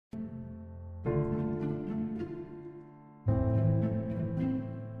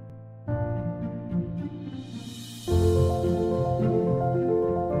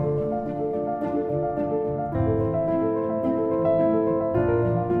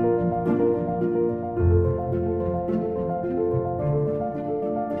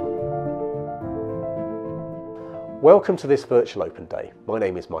Welcome to this virtual open day. My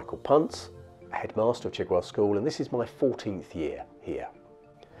name is Michael Punt, headmaster of Chigwell School, and this is my 14th year here.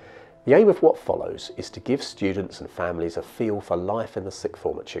 The aim of what follows is to give students and families a feel for life in the sixth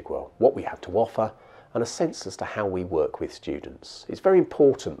form at Chigwell, what we have to offer, and a sense as to how we work with students. It's very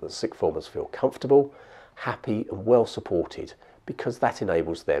important that sixth formers feel comfortable, happy and well supported, because that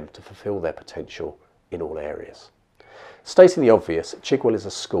enables them to fulfil their potential in all areas. Stating the obvious, Chigwell is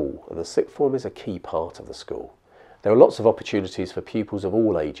a school and the sixth form is a key part of the school. There are lots of opportunities for pupils of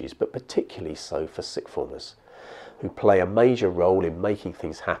all ages, but particularly so for sixth formers, who play a major role in making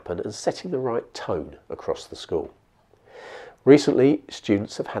things happen and setting the right tone across the school. Recently,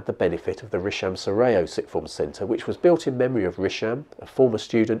 students have had the benefit of the Risham Soreo Sixth Form Centre, which was built in memory of Risham, a former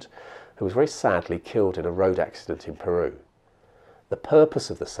student who was very sadly killed in a road accident in Peru. The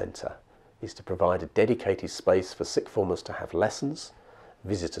purpose of the centre is to provide a dedicated space for sixth formers to have lessons,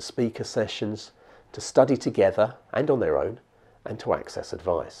 visitor speaker sessions, to study together and on their own, and to access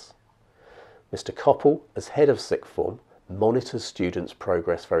advice. Mr. Koppel, as head of sixth form, monitors students'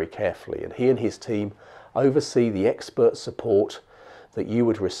 progress very carefully, and he and his team oversee the expert support that you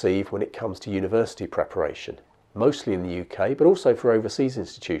would receive when it comes to university preparation, mostly in the UK, but also for overseas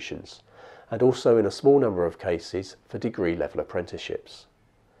institutions, and also in a small number of cases for degree level apprenticeships.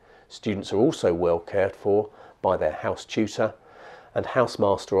 Students are also well cared for by their house tutor and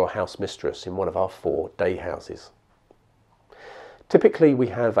housemaster or housemistress in one of our 4 day houses. Typically we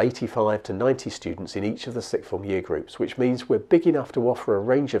have 85 to 90 students in each of the sixth form year groups, which means we're big enough to offer a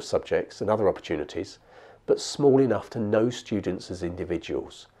range of subjects and other opportunities, but small enough to know students as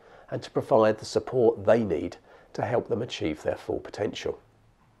individuals and to provide the support they need to help them achieve their full potential.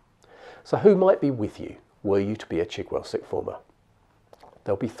 So who might be with you were you to be a Chigwell sixth former?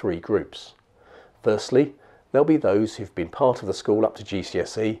 There'll be 3 groups. Firstly, there'll be those who've been part of the school up to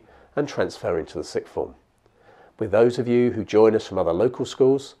GCSE and transfer into the sixth form, with those of you who join us from other local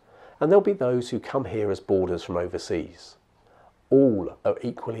schools, and there'll be those who come here as boarders from overseas. All are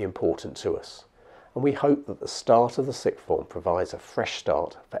equally important to us, and we hope that the start of the sixth form provides a fresh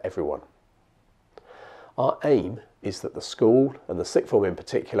start for everyone. Our aim is that the school, and the sixth form in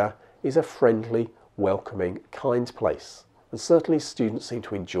particular, is a friendly, welcoming, kind place, and certainly students seem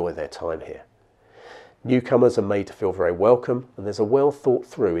to enjoy their time here. Newcomers are made to feel very welcome, and there's a well thought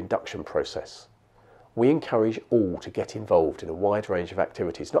through induction process. We encourage all to get involved in a wide range of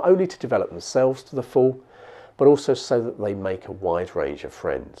activities, not only to develop themselves to the full, but also so that they make a wide range of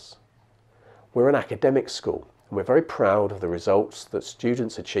friends. We're an academic school, and we're very proud of the results that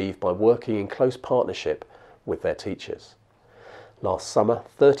students achieve by working in close partnership with their teachers. Last summer,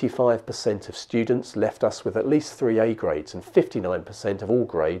 35% of students left us with at least 3 A grades, and 59% of all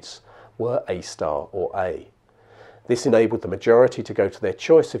grades were A star or A. This enabled the majority to go to their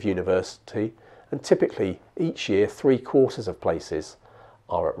choice of university, and typically each year 3/4 of places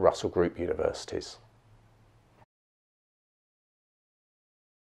are at Russell Group universities.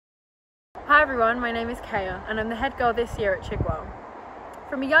 Hi everyone, my name is Kaya and I'm the head girl this year at Chigwell.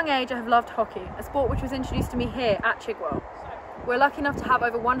 From a young age I have loved hockey, a sport which was introduced to me here at Chigwell. We're lucky enough to have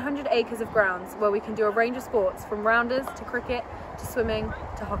over 100 acres of grounds where we can do a range of sports, from rounders to cricket to swimming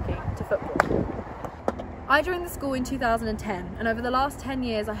to hockey to football. I joined the school in 2010 and over the last 10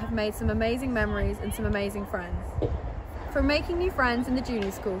 years I have made some amazing memories and some amazing friends. From making new friends in the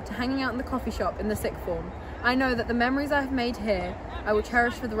junior school to hanging out in the coffee shop in the sixth form, I know that the memories I have made here I will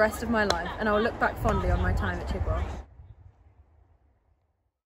cherish for the rest of my life, and I will look back fondly on my time at Chigwell.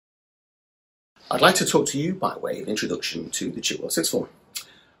 I'd like to talk to you by way of introduction to the Chigwell Sixth Form.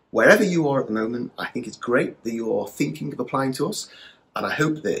 Wherever you are at the moment, I think it's great that you're thinking of applying to us, and I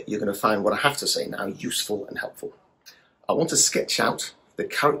hope that you're going to find what I have to say now useful and helpful. I want to sketch out the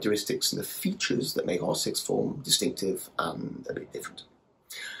characteristics and the features that make our sixth form distinctive and a bit different.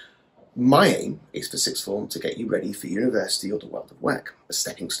 My aim is for sixth form to get you ready for university or the world of work, a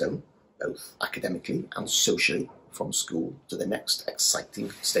stepping stone, both academically and socially, from school to the next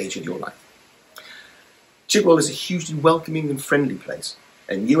exciting stage in your life. Chigwell is a hugely welcoming and friendly place,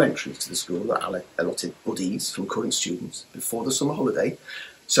 and new entrants to the school are allotted buddies from current students before the summer holiday,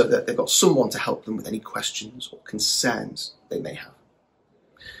 so that they've got someone to help them with any questions or concerns they may have.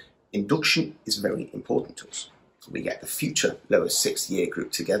 Induction is very important to us. We get the future lower sixth year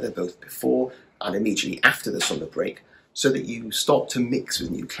group together both before and immediately after the summer break, so that you start to mix with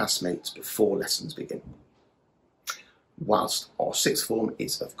new classmates before lessons begin. Whilst our sixth form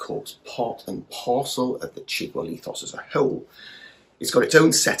is of course part and parcel of the Chigwell ethos as a whole, it's got its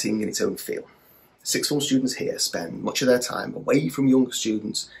own setting and its own feel. Sixth form students here spend much of their time away from younger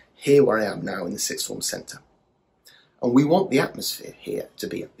students, here where I am now in the sixth form centre. And we want the atmosphere here to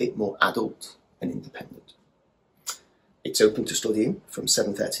be a bit more adult and independent. It's open to studying from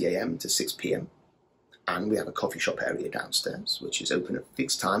 7:30 AM to 6 PM, and we have a coffee shop area downstairs which is open at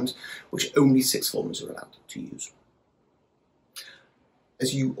fixed times, which only sixth formers are allowed to use.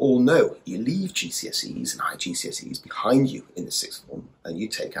 As you all know, you leave GCSEs and IGCSEs behind you in the sixth form, and you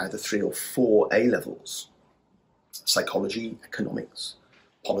take either 3 or 4 A-levels. Psychology, economics,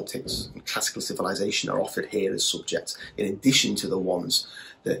 politics and classical civilization are offered here as subjects in addition to the ones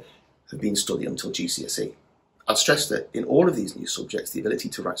that have been studied until GCSE. I'd stress that in all of these new subjects, the ability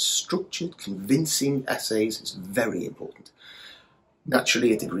to write structured, convincing essays is very important.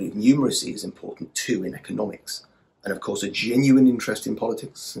 Naturally, a degree of numeracy is important too in economics, and of course a genuine interest in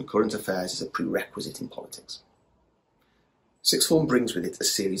politics and current affairs is a prerequisite in politics. Sixth form brings with it a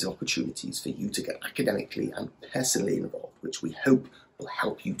series of opportunities for you to get academically and personally involved, which we hope will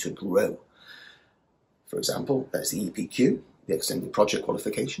help you to grow. For example, there's the EPQ, the Extended Project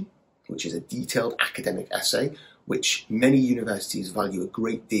Qualification, which is a detailed academic essay which many universities value a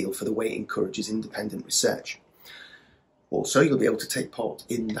great deal for the way it encourages independent research. Also, you'll be able to take part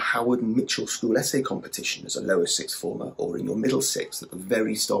in the Howard and Mitchell School Essay Competition as a lower sixth former or in your middle sixth at the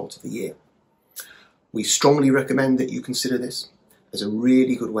very start of the year. We strongly recommend that you consider this as a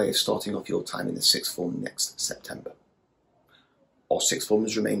really good way of starting off your time in the sixth form next September. Our sixth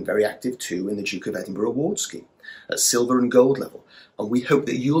formers remain very active too in the Duke of Edinburgh Award Scheme at silver and gold level, and we hope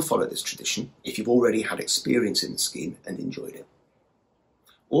that you'll follow this tradition if you've already had experience in the scheme and enjoyed it.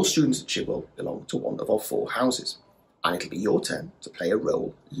 All students at Chigwell belong to one of our 4 houses, and it'll be your turn to play a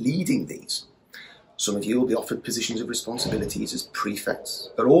role leading these. Some of you will be offered positions of responsibilities as prefects,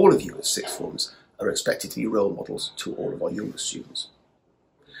 but all of you as sixth formers are expected to be role models to all of our younger students.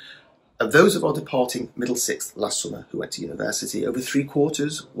 Of those of our departing middle sixth last summer who went to university, over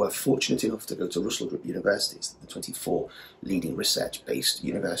 3/4 were fortunate enough to go to Russell Group universities, the 24 leading research-based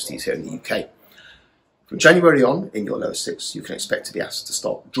universities here in the UK. From January on, in your lower sixth, you can expect to be asked to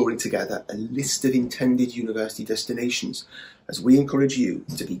start drawing together a list of intended university destinations as we encourage you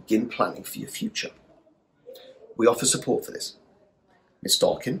to begin planning for your future. We offer support for this. Miss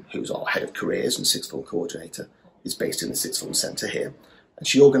Darkin, who's our Head of Careers and Sixth Form Coordinator, is based in the Sixth Form Centre here, and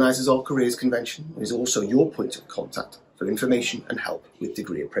she organises our Careers Convention and is also your point of contact for information and help with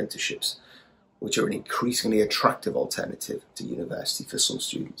degree apprenticeships, which are an increasingly attractive alternative to university for some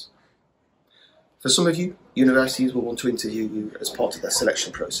students. For some of you, universities will want to interview you as part of their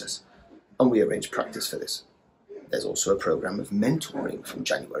selection process, and we arrange practice for this. There's also a programme of mentoring from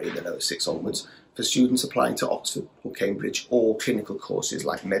January in the lower sixth onwards for students applying to Oxford or Cambridge or clinical courses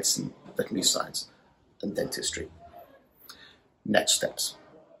like medicine, veterinary science and dentistry. Next steps.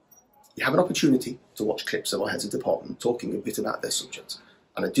 You have an opportunity to watch clips of our heads of department talking a bit about their subjects,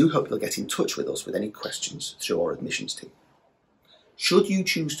 and I do hope you'll get in touch with us with any questions through our admissions team. Should you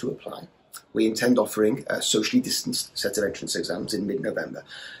choose to apply, we intend offering a socially distanced set of entrance exams in mid-November,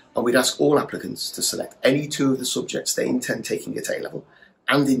 and we'd ask all applicants to select any 2 of the subjects they intend taking at A-level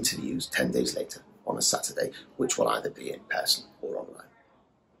and interviews 10 days later on a Saturday, which will either be in person or online.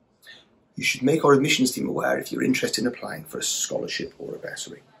 You should make our admissions team aware if you're interested in applying for a scholarship or a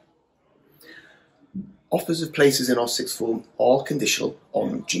bursary. Offers of places in our sixth form are conditional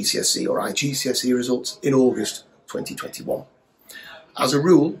on GCSE or IGCSE results in August 2021. As a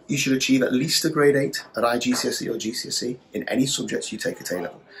rule, you should achieve at least a grade 8 at IGCSE or GCSE in any subjects you take at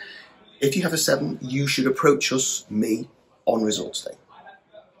A-level. If you have a 7, you should approach us, me, on results day.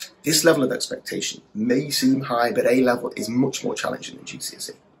 This level of expectation may seem high, but A-level is much more challenging than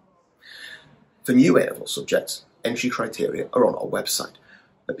GCSE. For new A-level subjects, entry criteria are on our website,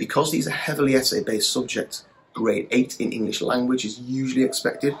 but because these are heavily essay-based subjects, grade 8 in English language is usually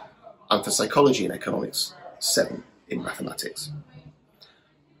expected, and for psychology and economics, 7 in mathematics.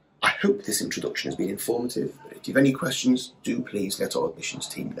 I hope this introduction has been informative, but if you have any questions, do please let our admissions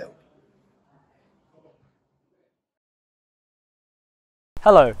team know.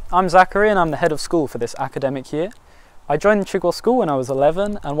 Hello, I'm Zachary and I'm the head of school for this academic year. I joined Chigwell School when I was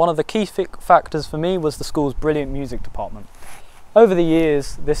 11, and one of the key factors for me was the school's brilliant music department. Over the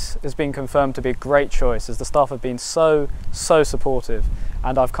years, this has been confirmed to be a great choice as the staff have been so supportive,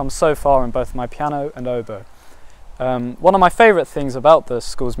 and I've come so far in both my piano and oboe. One of my favourite things about the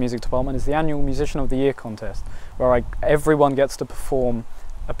school's music department is the annual Musician of the Year contest, where everyone gets to perform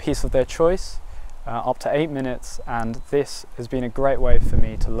a piece of their choice, up to 8 minutes, and this has been a great way for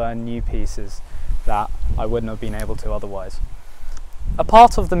me to learn new pieces that I wouldn't have been able to otherwise. A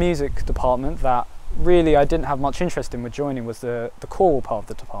part of the music department that really I didn't have much interest in with joining was the choral part of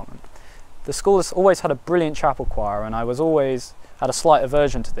the department. The school has always had a brilliant chapel choir, and I was always had a slight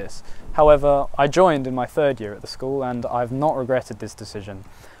aversion to this. However, I joined in my 3rd year at the school and I've not regretted this decision.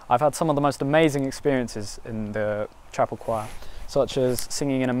 I've had some of the most amazing experiences in the chapel choir, such as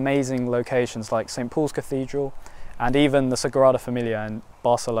singing in amazing locations like St. Paul's Cathedral and even the Sagrada Familia in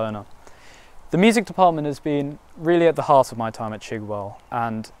Barcelona. The music department has been really at the heart of my time at Chigwell,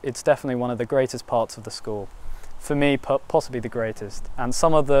 and it's definitely one of the greatest parts of the school. For me, possibly the greatest, and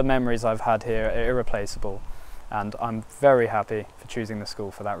some of the memories I've had here are irreplaceable, and I'm very happy for choosing the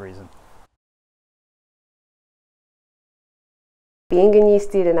school for that reason. Being a new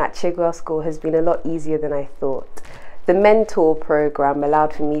student at Chigwell School has been a lot easier than I thought. The mentor program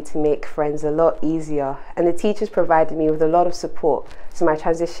allowed for me to make friends a lot easier, and the teachers provided me with a lot of support, so my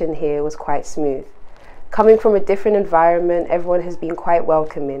transition here was quite smooth. Coming from a different environment, everyone has been quite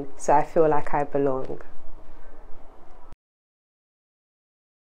welcoming, so I feel like I belong.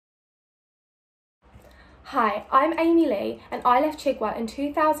 Hi, I'm Amy Lee, and I left Chigwell in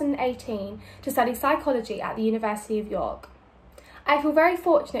 2018 to study psychology at the University of York. I feel very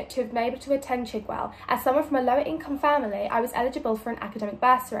fortunate to have been able to attend Chigwell. As someone from a lower income family, I was eligible for an academic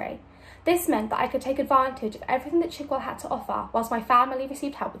bursary. This meant that I could take advantage of everything that Chigwell had to offer whilst my family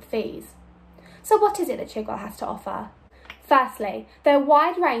received help with fees. So what is it that Chigwell has to offer? Firstly, their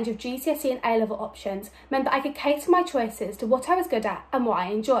wide range of GCSE and A-level options meant that I could cater my choices to what I was good at and what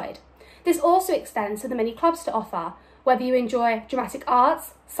I enjoyed. This also extends to the many clubs to offer. Whether you enjoy dramatic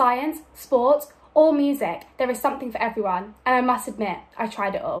arts, science, sport, or music, there is something for everyone, and I must admit, I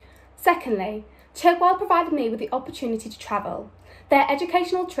tried it all. Secondly, Chigwell provided me with the opportunity to travel. Their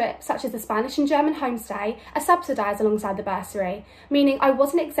educational trips, such as the Spanish and German homestay, are subsidised alongside the bursary, meaning I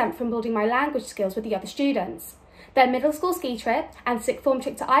wasn't exempt from building my language skills with the other students. Their middle school ski trip and sixth form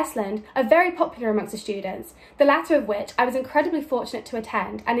trip to Iceland are very popular amongst the students, the latter of which I was incredibly fortunate to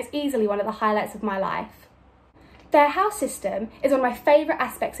attend and is easily one of the highlights of my life. Their house system is one of my favourite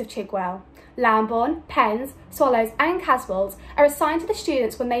aspects of Chigwell. Lambourne, Pens, Swallows and Caswells are assigned to the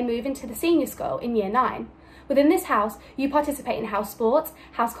students when they move into the senior school in Year 9. Within this house, you participate in house sports,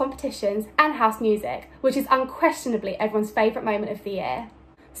 house competitions and house music, which is unquestionably everyone's favourite moment of the year.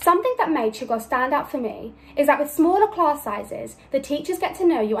 Something that made Chigwell stand out for me is that with smaller class sizes, the teachers get to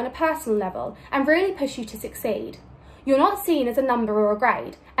know you on a personal level and really push you to succeed. You're not seen as a number or a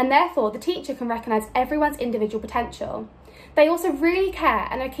grade, and therefore the teacher can recognise everyone's individual potential. They also really care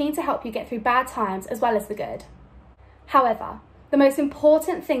and are keen to help you get through bad times as well as the good. However, the most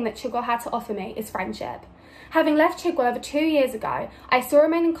important thing that Chigwell had to offer me is friendship. Having left Chigwell over 2 years ago, I still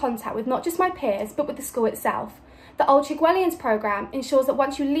remain in contact with not just my peers, but with the school itself. The Old Chigwellians programme ensures that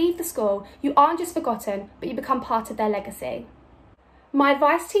once you leave the school, you aren't just forgotten, but you become part of their legacy. My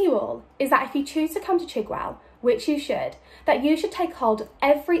advice to you all is that if you choose to come to Chigwell, which you should, that you should take hold of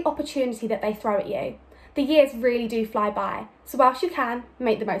every opportunity that they throw at you. The years really do fly by, so whilst you can,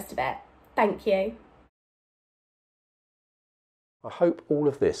 make the most of it. Thank you. I hope all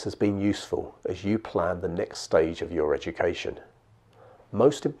of this has been useful as you plan the next stage of your education.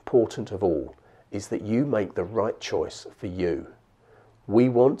 Most important of all is that you make the right choice for you. We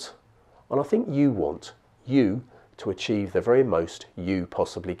want, and I think you want, you to achieve the very most you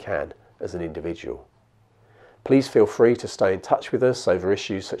possibly can as an individual. Please feel free to stay in touch with us over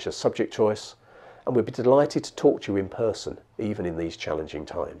issues such as subject choice, and we'd be delighted to talk to you in person, even in these challenging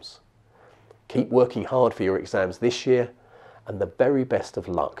times. Keep working hard for your exams this year, and the very best of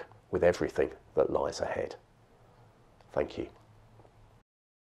luck with everything that lies ahead. Thank you.